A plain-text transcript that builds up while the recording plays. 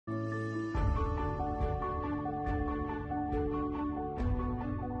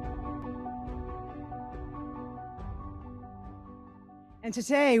And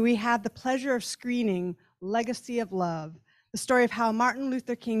today we have the pleasure of screening Legacy of Love, the story of how Martin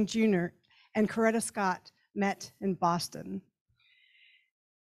Luther King Jr. and Coretta Scott met in Boston.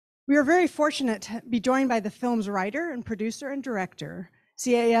 We are very fortunate to be joined by the film's writer and producer and director,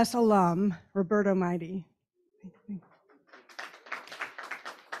 CAS alum, Roberto Mighty.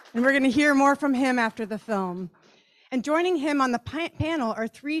 And we're going to hear more from him after the film. And joining him on the panel are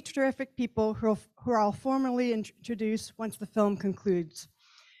three terrific people who I'll formally introduce once the film concludes.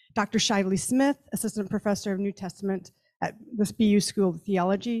 Dr. Shively Smith, Assistant Professor of New Testament at the BU School of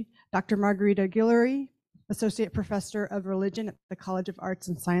Theology. Dr. Margarita Guillory, Associate Professor of Religion at the College of Arts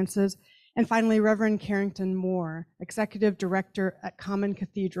and Sciences. And finally, Reverend Carrington Moore, Executive Director at Common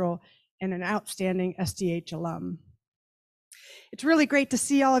Cathedral and an outstanding SDH alum. It's really great to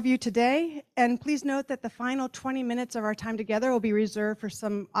see all of you today, and please note that the final 20 minutes of our time together will be reserved for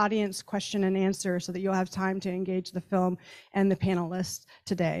some audience question and answer so that you'll have time to engage the film and the panelists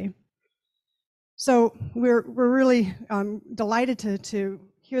today. So we're really delighted to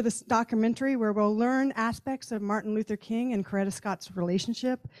hear this documentary where we'll learn aspects of Martin Luther King and Coretta Scott's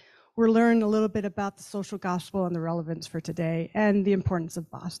relationship. We'll learn a little bit about the social gospel and the relevance for today and the importance of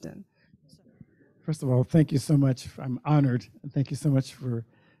Boston. First of all, thank you so much. I'm honored, and thank you so much for,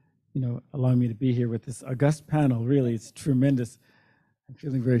 allowing me to be here with this august panel. Really, it's tremendous. I'm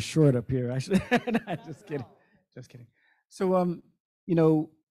feeling very short up here. Actually, just kidding. So,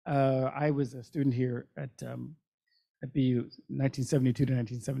 I was a student here at BU, 1972 to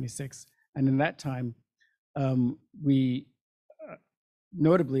 1976, and in that time,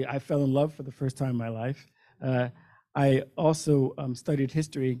 notably, I fell in love for the first time in my life. I also studied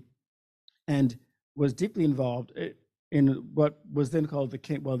history, and was deeply involved in what was then called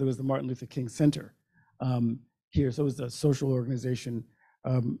there was the Martin Luther King Center here. So it was a social organization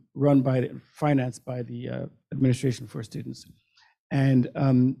financed by the Administration for Students. And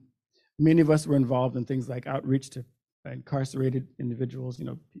many of us were involved in things like outreach to incarcerated individuals,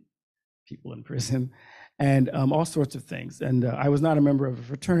 people in prison, and all sorts of things. And I was not a member of a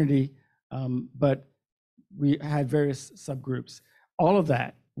fraternity, but we had various subgroups. All of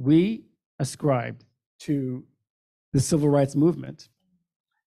that, we ascribed to the civil rights movement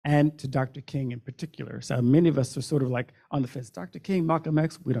and to Dr. King in particular. So many of us are sort of like on the fence. Dr. King, Malcolm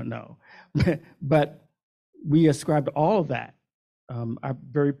X, we don't know. But we ascribed all of that, our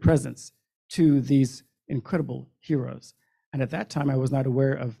very presence, to these incredible heroes. And at that time, I was not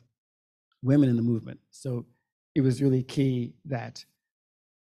aware of women in the movement. So it was really key that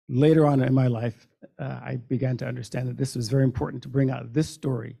later on in my life, I began to understand that this was very important to bring out this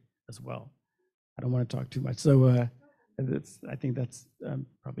story as well. I don't want to talk too much, so I think that's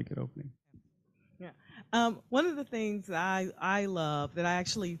probably a good opening. Yeah, one of the things that I love that I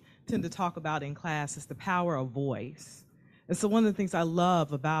actually tend to talk about in class is the power of voice. And so one of the things I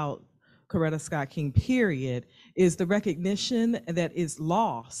love about Coretta Scott King, period, is the recognition that is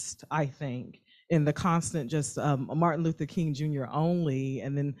lost, I think, in the constant just Martin Luther King Jr. only,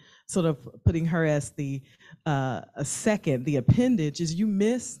 and then sort of putting her as the appendage, is you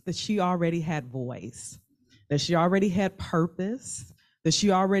miss that she already had voice, that she already had purpose, that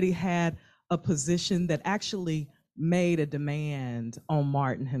she already had a position that actually made a demand on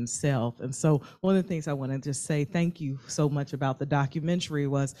Martin himself. And so one of the things I want to just say thank you so much about the documentary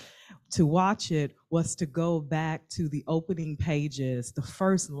was to watch it was to go back to the opening pages, the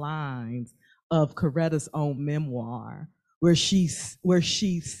first lines of Coretta's own memoir, where she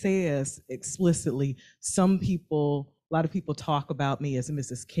says explicitly, a lot of people talk about me as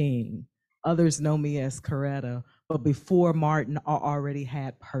Mrs. King, others know me as Coretta, but before Martin, I already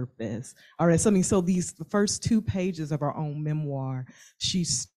had purpose. All right, so the first 2 pages of her own memoir, she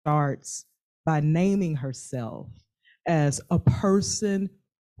starts by naming herself as a person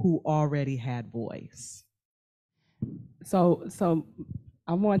who already had voice. So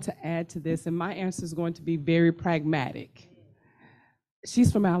I want to add to this, and my answer is going to be very pragmatic.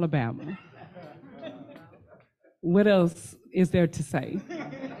 She's from Alabama. What else is there to say?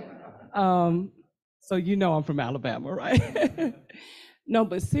 So I'm from Alabama, right? No,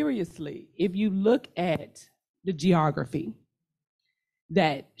 but seriously, if you look at the geography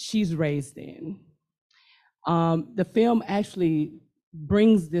that she's raised in, the film actually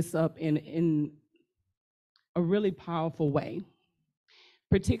brings this up in a really powerful way,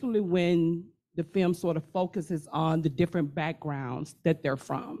 particularly when the film sort of focuses on the different backgrounds that they're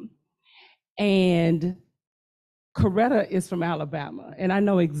from. And Coretta is from Alabama, and I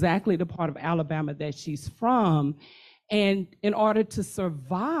know exactly the part of Alabama that she's from. And in order to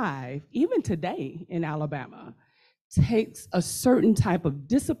survive, even today in Alabama, takes a certain type of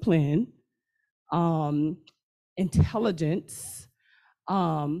discipline, intelligence,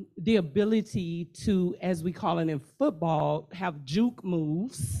 the ability to, as we call it in football, have juke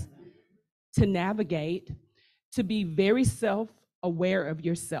moves, to navigate, to be very self-aware of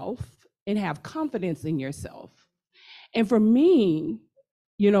yourself and have confidence in yourself. And for me,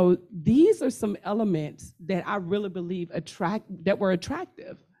 you know, these are some elements that I really believe that were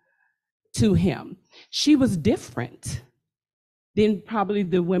attractive to him. She was different than probably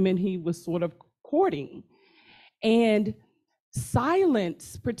the women he was sort of courting. And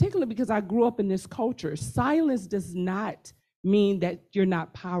silence, particularly because I grew up in this culture, silence does not mean that you're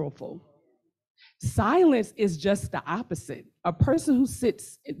not powerful. Silence is just the opposite. A person who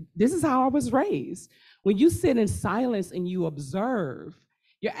sits, this is how I was raised. When you sit in silence and you observe,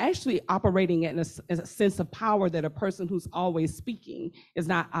 you're actually operating in a sense of power that a person who's always speaking is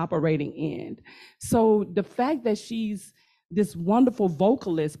not operating in. So the fact that she's this wonderful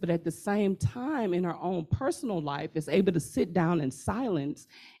vocalist, but at the same time in her own personal life is able to sit down in silence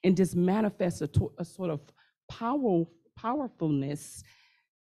and just manifest a sort of powerfulness,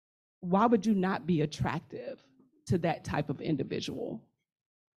 why would you not be attractive to that type of individual?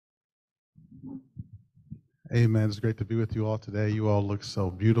 Amen. It's great to be with you all today. You all look so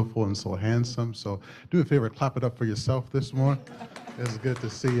beautiful and so handsome. So do me a favor, clap it up for yourself this morning. It's good to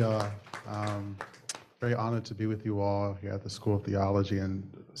see y'all. Very honored to be with you all here at the School of Theology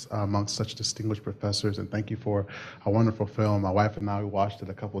and amongst such distinguished professors. And thank you for a wonderful film. My wife and I, we watched it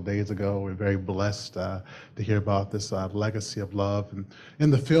a couple of days ago. We're very blessed to hear about this legacy of love. And in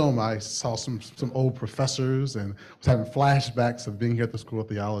the film, I saw some old professors and was having flashbacks of being here at the School of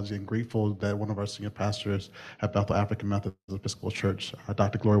Theology, and grateful that one of our senior pastors at Bethel African Methodist Episcopal Church,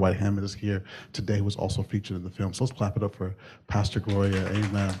 Dr. Gloria White Hammond, is here today, who was also featured in the film. So let's clap it up for Pastor Gloria.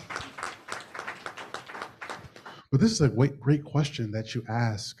 Amen. But this is a great question that you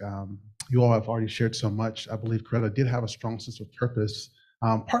ask. You all have already shared so much. I believe Coretta did have a strong sense of purpose,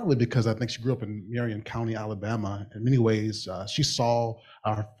 partly because I think she grew up in Marion County, Alabama. In many ways, she saw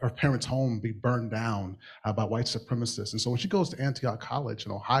her parents' home be burned down by white supremacists. And so when she goes to Antioch College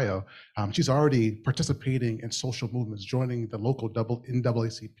in Ohio, she's already participating in social movements, joining the local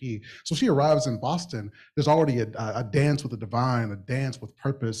NAACP. So she arrives in Boston. There's already a dance with the divine, a dance with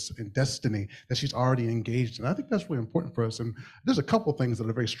purpose and destiny that she's already engaged in. I think that's really important for us. And there's a couple of things that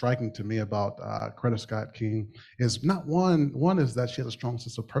are very striking to me about Coretta Scott King. Is not one is that she has a strong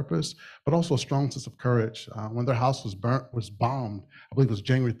sense of purpose, but also a strong sense of courage. When their house was bombed, I believe it was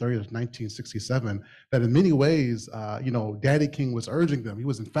January 30th, 1967, that in many ways, Daddy King was urging them. He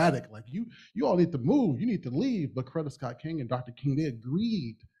was emphatic, like, you all need to move, you need to leave. But Coretta Scott King and Dr. King, they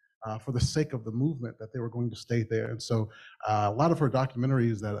agreed for the sake of the movement that they were going to stay there. And so a lot of her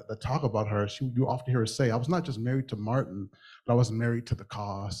documentaries that talk about her, you often hear her say, I was not just married to Martin, but I was married to the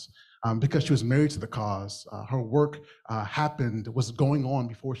cause. Because she was married to the cause. Her work was going on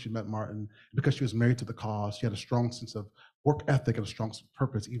before she met Martin. Because she was married to the cause, she had a strong sense of work ethic and a strong sense of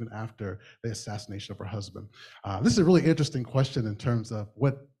purpose even after the assassination of her husband. This is a really interesting question in terms of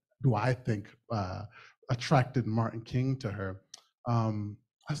what do I think attracted Martin King to her.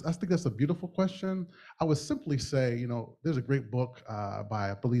 I think that's a beautiful question. I would simply say, there's a great book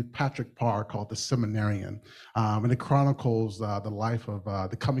by, I believe, Patrick Parr called The Seminarian, and it chronicles the life of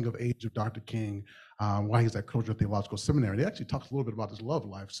the coming of age of Dr. King while he's at Collegiate Theological Seminary. It actually talks a little bit about his love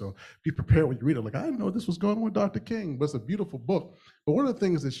life, so be prepared when you read it. Like, I didn't know this was going on with Dr. King, but it's a beautiful book. But one of the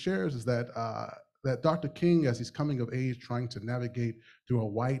things it shares is that Dr. King, as he's coming of age, trying to navigate through a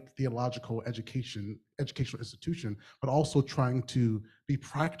white theological educational institution, but also trying to be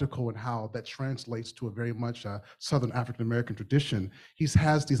practical in how that translates to a very much Southern African American tradition. He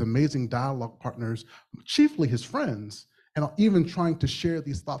has these amazing dialogue partners, chiefly his friends, and even trying to share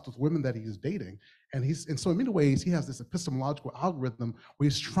these thoughts with women that he is dating. And so in many ways, he has this epistemological algorithm where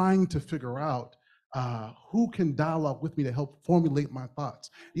he's trying to figure out who can dialogue with me to help formulate my thoughts.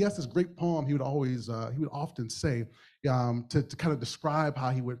 He has this great poem he would often say to kind of describe how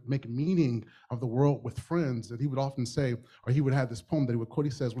he would make meaning of the world with friends. And he would often say, or he would have this poem that he would quote.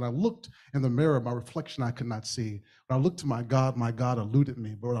 He says, when I looked in the mirror, my reflection I could not see. When I looked to my God eluded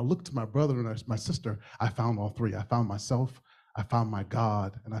me. But when I looked to my brother and my sister, I found all three. I found myself, I found my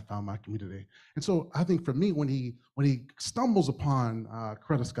God, and I found my community. And so I think for me, when he stumbles upon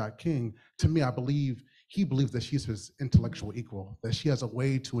Coretta Scott King, to me, I believe he believes that she's his intellectual equal, that she has a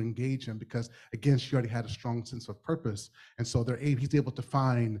way to engage him because, again, she already had a strong sense of purpose. And so he's able to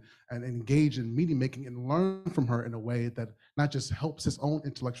find and engage in meaning making and learn from her in a way that not just helps his own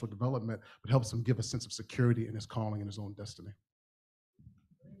intellectual development, but helps him give a sense of security in his calling and his own destiny.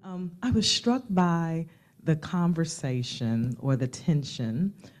 I was struck by the conversation or the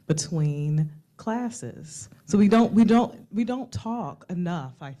tension between classes. So we don't talk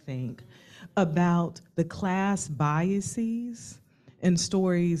enough, I think, about the class biases and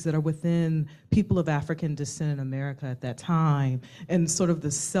stories that are within people of African descent in America at that time, and sort of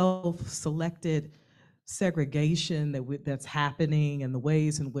the self-selected segregation that's happening and the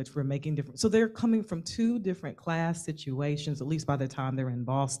ways in which we're making different. So they're coming from two different class situations, at least by the time they're in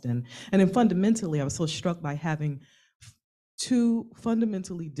Boston. And then fundamentally, I was so struck by having two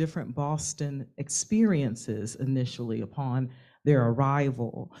fundamentally different Boston experiences initially upon their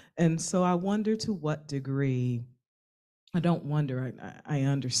arrival. And so I wonder to what degree, I don't wonder, I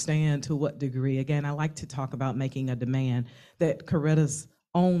understand to what degree, again, I like to talk about making a demand that Coretta's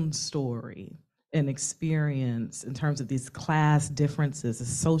own story and experience in terms of these class differences, a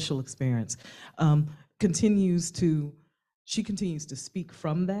social experience, continues to speak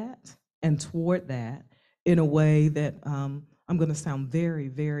from that and toward that in a way that I'm going to sound very,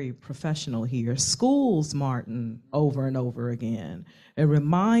 very professional here, schools Martin over and over again and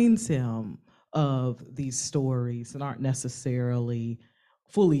reminds him of these stories that aren't necessarily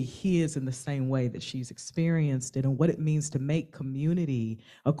fully his in the same way that she's experienced it, and what it means to make community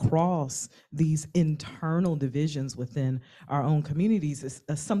across these internal divisions within our own communities is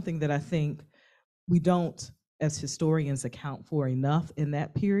something that I think we don't, as historians, account for enough in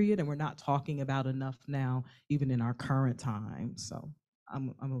that period, and we're not talking about enough now, even in our current time. So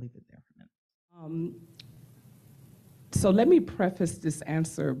I'm gonna leave it there for a minute. So let me preface this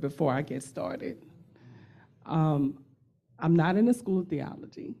answer before I get started. I'm not in the School of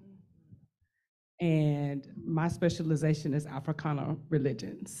Theology, and my specialization is Africana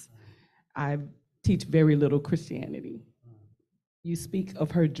religions. I teach very little Christianity. You speak of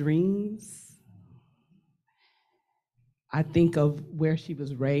her dreams. I think of where she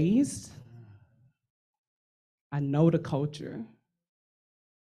was raised. I know the culture.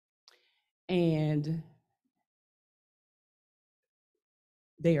 And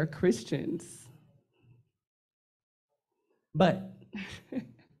they are Christians. But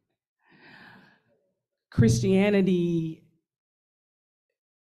Christianity,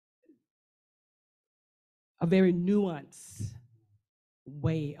 a very nuanced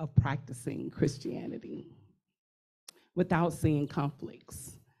way of practicing Christianity without seeing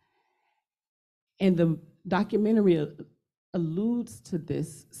conflicts. And the documentary alludes to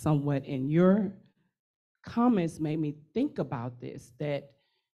this somewhat, and your comments made me think about this, that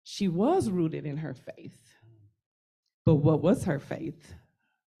she was rooted in her faith. But what was her faith?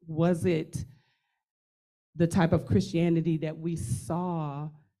 Was it the type of Christianity that we saw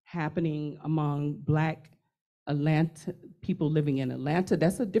happening among Black Atlanta people living in Atlanta?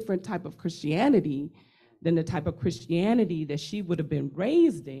 That's a different type of Christianity than the type of Christianity that she would have been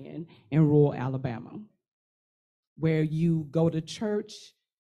raised in rural Alabama, where you go to church,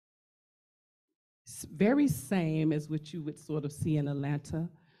 very same as what you would sort of see in Atlanta,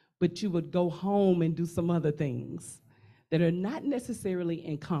 but you would go home and do some other things that are not necessarily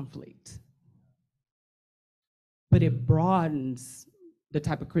in conflict, but it broadens the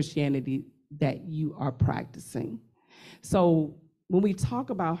type of Christianity that you are practicing. So when we talk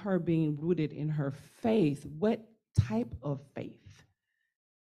about her being rooted in her faith, what type of faith?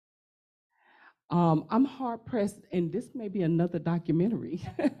 I'm hard pressed, and this may be another documentary.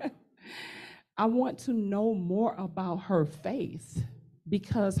 I want to know more about her faith,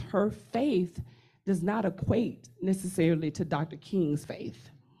 because her faith does not equate necessarily to Dr. King's faith.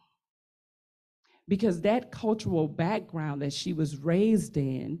 Because that cultural background that she was raised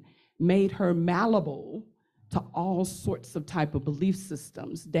in made her malleable to all sorts of type of belief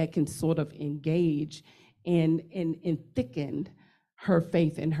systems that can sort of engage and thicken her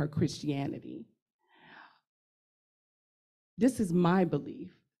faith and her Christianity. This is my belief.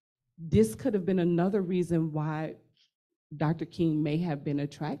 This could have been another reason why Dr. King may have been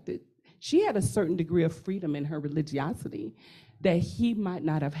attracted. She had a certain degree of freedom in her religiosity that he might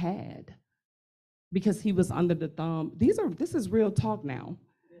not have had, because he was under the thumb. This is real talk now.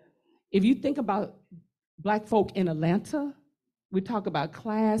 If you think about Black folk in Atlanta, we talk about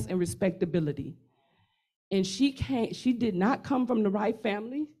class and respectability. And she did not come from the right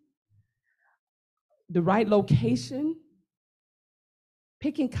family, the right location,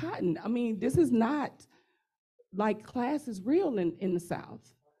 picking cotton. I mean, this is not like class is real in the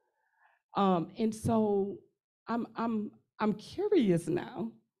South. And so I'm curious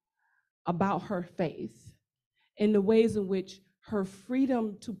now about her faith and the ways in which her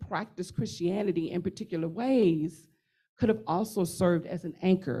freedom to practice Christianity in particular ways could have also served as an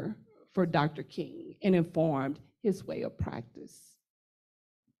anchor for Dr. King and informed his way of practice.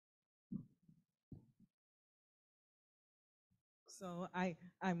 So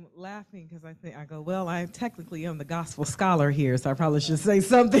I'm laughing because I go, well, I technically am the gospel scholar here, so I probably should say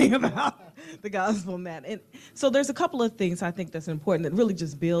something about the gospel, Matt. And so there's a couple of things I think that's important that really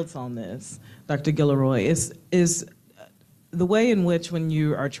just builds on this, Dr. Guillory, is the way in which when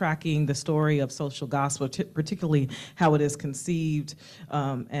you are tracking the story of social gospel, particularly how it is conceived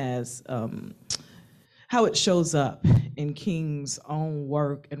as how it shows up in King's own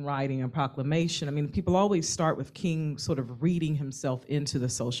work and writing and proclamation. I mean, people always start with King sort of reading himself into the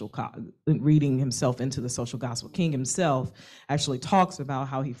social gospel. King himself actually talks about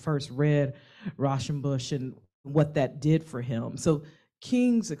how he first read Rauschenbusch and what that did for him. So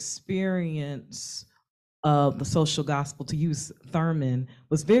King's experience of the social gospel, to use Thurman,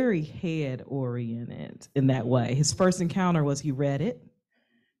 was very head-oriented in that way. His first encounter was he read it,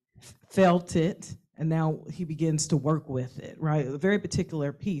 felt it, and now he begins to work with it, right? A very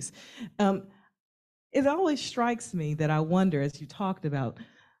particular piece. It always strikes me that I wonder, as you talked about,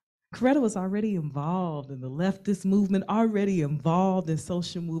 Coretta was already involved in the leftist movement, already involved in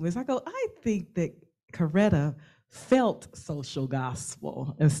social movements. I go, I think that Coretta felt social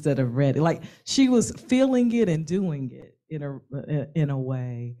gospel instead of read it. Like she was feeling it and doing it in a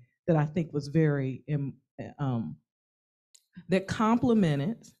way that I think was very, that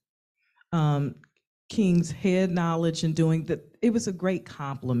complemented King's head knowledge and doing that. It was a great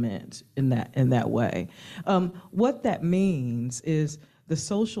compliment in that way. What that means is the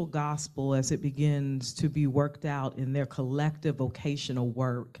social gospel, as it begins to be worked out in their collective vocational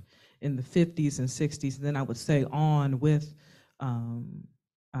work in the 50s and 60s, and then I would say on with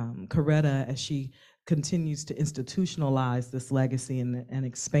Coretta as she continues to institutionalize this legacy and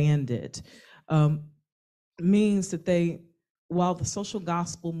expand it, means that while the social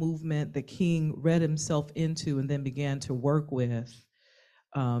gospel movement that King read himself into and then began to work with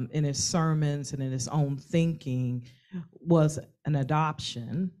in his sermons and in his own thinking was an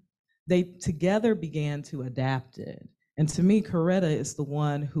adoption, they together began to adapt it. And to me, Coretta is the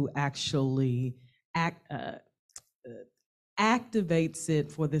one who actually activates it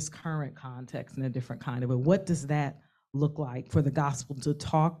for this current context in a different kind of way. What does that look like for the gospel to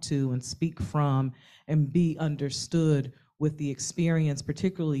talk to and speak from and be understood with the experience,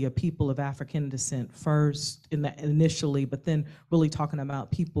 particularly of people of African descent first initially, but then really talking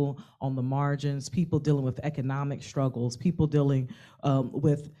about people on the margins, people dealing with economic struggles, people dealing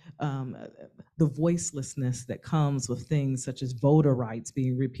with the voicelessness that comes with things such as voter rights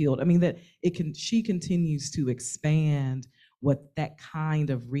being repealed. I mean, she continues to expand what that kind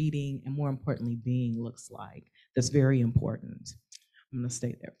of reading and more importantly being looks like. That's very important. I'm gonna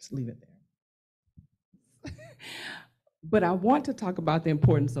stay there, just leave it there. But I want to talk about the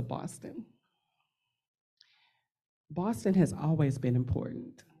importance of Boston. Boston has always been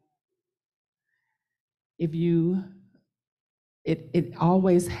important. It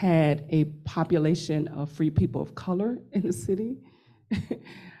always had a population of free people of color in the city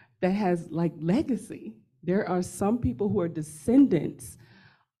that has like legacy. There are some people who are descendants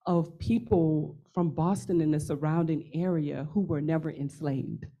of people from Boston and the surrounding area who were never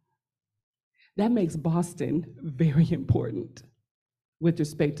enslaved. That makes Boston very important with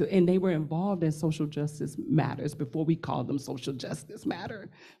respect to, and they were involved in social justice matters before we called them social justice matter.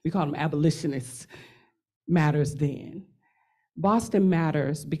 We called them abolitionist matters then. Boston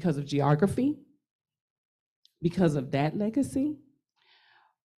matters because of geography, because of that legacy.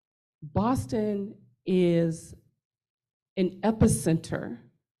 Boston is an epicenter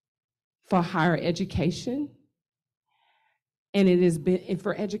for higher education. And it has been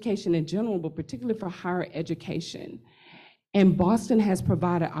for education in general, but particularly for higher education. And Boston has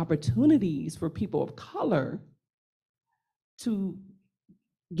provided opportunities for people of color to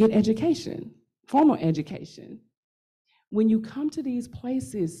get education, formal education. When you come to these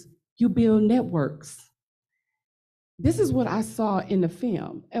places, you build networks. This is what I saw in the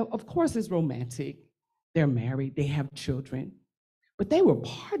film. Of course, it's romantic. They're married, they have children, but they were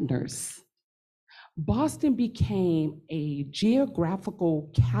partners. Boston became a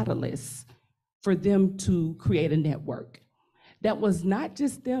geographical catalyst for them to create a network that was not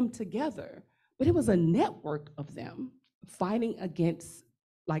just them together, but it was a network of them fighting against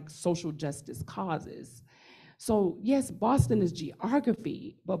like social justice causes. So yes, Boston is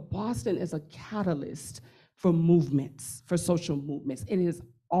geography, but Boston is a catalyst for movements, for social movements. It has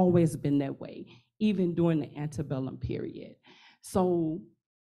always been that way, even during the antebellum period. So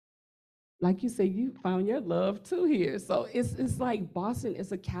like you say, you found your love too here. So it's like Boston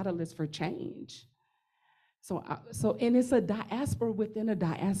is a catalyst for change. So and it's a diaspora within a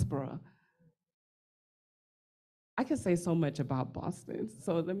diaspora. I can say so much about Boston.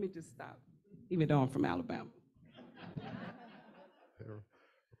 So let me just stop, even though I'm from Alabama.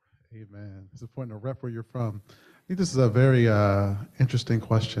 Amen. It's important to rep where you're from. I think this is a very interesting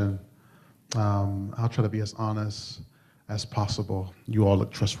question. I'll try to be as honest as possible. You all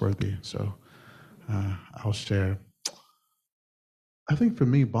look trustworthy, so I'll share. I think for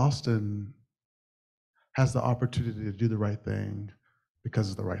me, Boston has the opportunity to do the right thing because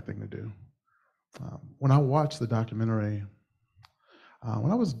it's the right thing to do. When I watched the documentary,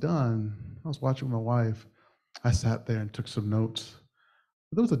 when I was done, I was watching with my wife, I sat there and took some notes.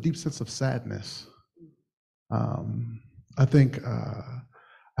 There was a deep sense of sadness. I think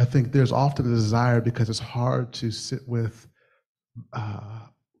there's often a desire, because it's hard to sit with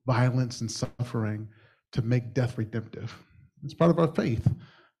violence and suffering, to make death redemptive. It's part of our faith,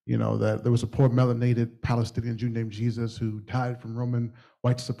 that there was a poor melanated Palestinian Jew named Jesus who died from Roman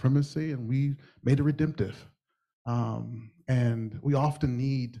white supremacy, and we made it redemptive. And we often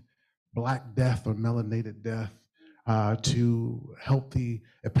need Black death or melanated death to help the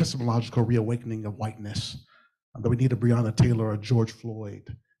epistemological reawakening of whiteness. That we need a Breonna Taylor or George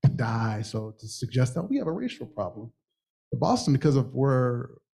Floyd to die, so to suggest that we have a racial problem. But Boston, because we're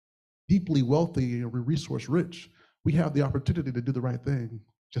deeply wealthy and we're resource rich, we have the opportunity to do the right thing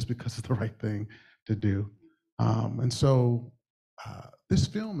just because it's the right thing to do. And so this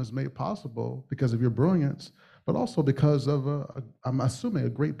film is made possible because of your brilliance, but also because of, I'm assuming, a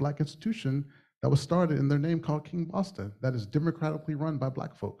great Black institution that was started in their name called King Boston, that is democratically run by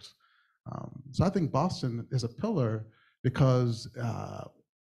Black folks. So I think Boston is a pillar because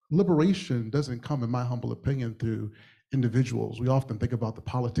liberation doesn't come, in my humble opinion, through individuals. We often think about the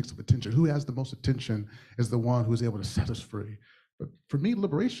politics of attention. Who has the most attention is the one who is able to set us free. But for me,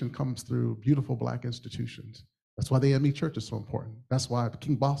 liberation comes through beautiful Black institutions. That's why the AME Church is so important. That's why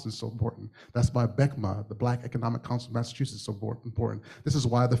King Boston is so important. That's why BECMA, the Black Economic Council of Massachusetts, is so important. This is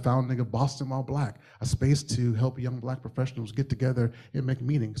why the founding of Boston While Black, a space to help young Black professionals get together and make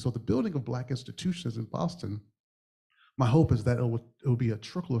meetings. So the building of Black institutions in Boston, my hope is that it will be a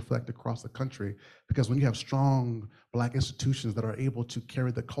trickle effect across the country, because when you have strong Black institutions that are able to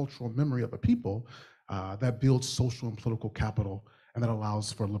carry the cultural memory of a people, that builds social and political capital, and that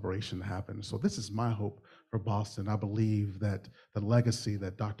allows for liberation to happen. So this is my hope for Boston. I believe that the legacy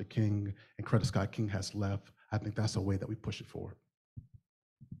that Dr. King and Coretta Scott King has left, I think that's a way that we push it forward.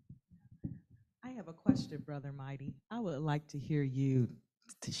 I have a question, Brother Mighty. I would like to hear you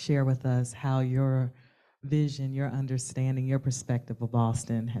to share with us how your vision, your understanding, your perspective of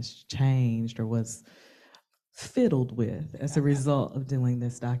Boston has changed or was fiddled with as a result of doing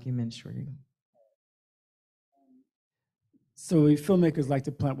this documentary. So we filmmakers like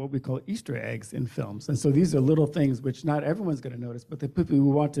to plant what we call Easter eggs in films. And so these are little things which not everyone's going to notice, but the people who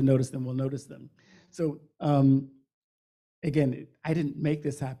want to notice them will notice them. So again, I didn't make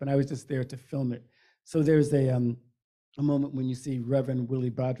this happen. I was just there to film it. So there's a moment when you see Reverend Willie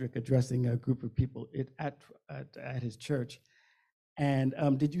Broderick addressing a group of people at his church. And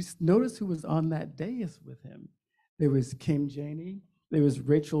did you notice who was on that dais with him? There was Kim Janey, there was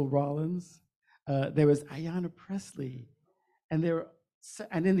Rachel Rollins, there was Ayanna Presley, and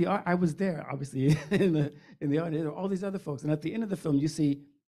I was there, obviously, in the audience. There were all these other folks. And at the end of the film, you see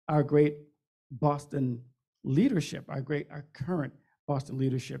our great Boston leadership, our current Boston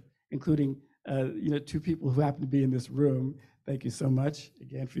leadership, including two people who happen to be in this room. Thank you so much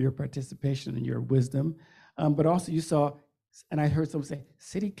again for your participation and your wisdom. But also you saw, and I heard someone say,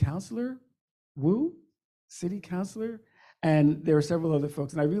 City Councilor Wu, City Councilor, and there were several other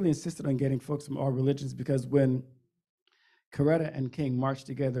folks. And I really insisted on getting folks from all religions, because when Coretta and King marched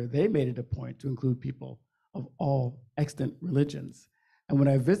together, they made it a point to include people of all extant religions. And when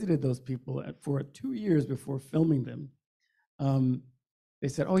I visited those people for 2 years before filming them, they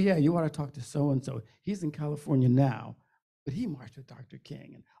said, oh yeah, you ought to talk to so-and-so. He's in California now, but he marched with Dr.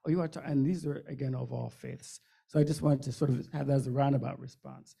 King. And oh, you ought to, and these are, again, of all faiths. So I just wanted to sort of have that as a roundabout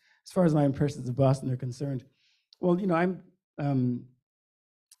response. As far as my impressions of Boston are concerned, well, I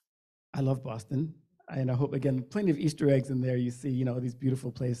love Boston. And I hope, again, plenty of Easter eggs in there. You see, these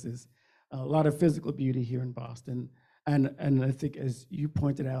beautiful places, a lot of physical beauty here in Boston. And I think, as you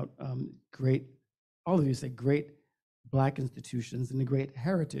pointed out, all of you say great Black institutions and a great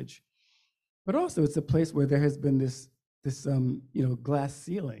heritage. But also it's a place where there has been this glass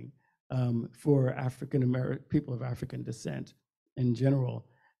ceiling for people of African descent in general.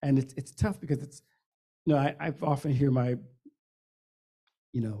 And it's tough because I often hear my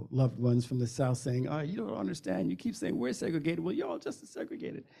loved ones from the South saying, oh, you don't understand. You keep saying we're segregated. Well, you're all just as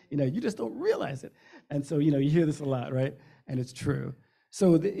segregated. You just don't realize it. And so, you hear this a lot, right? And it's true.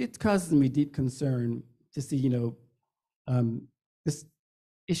 So it causes me deep concern to see, this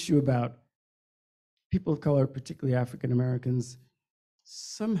issue about people of color, particularly African Americans,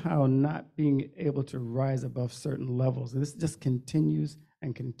 somehow not being able to rise above certain levels. And this just continues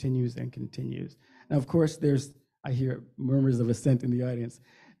and continues and continues. Now, of course, I hear murmurs of assent in the audience.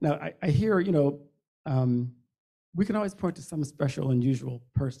 Now, I hear, we can always point to some special, unusual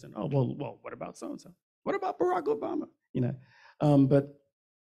person. Oh, well, what about so-and-so? What about Barack Obama? But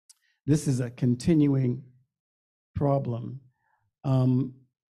this is a continuing problem,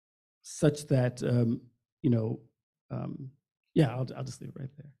 such that, I'll just leave it right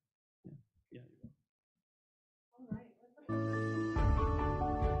there.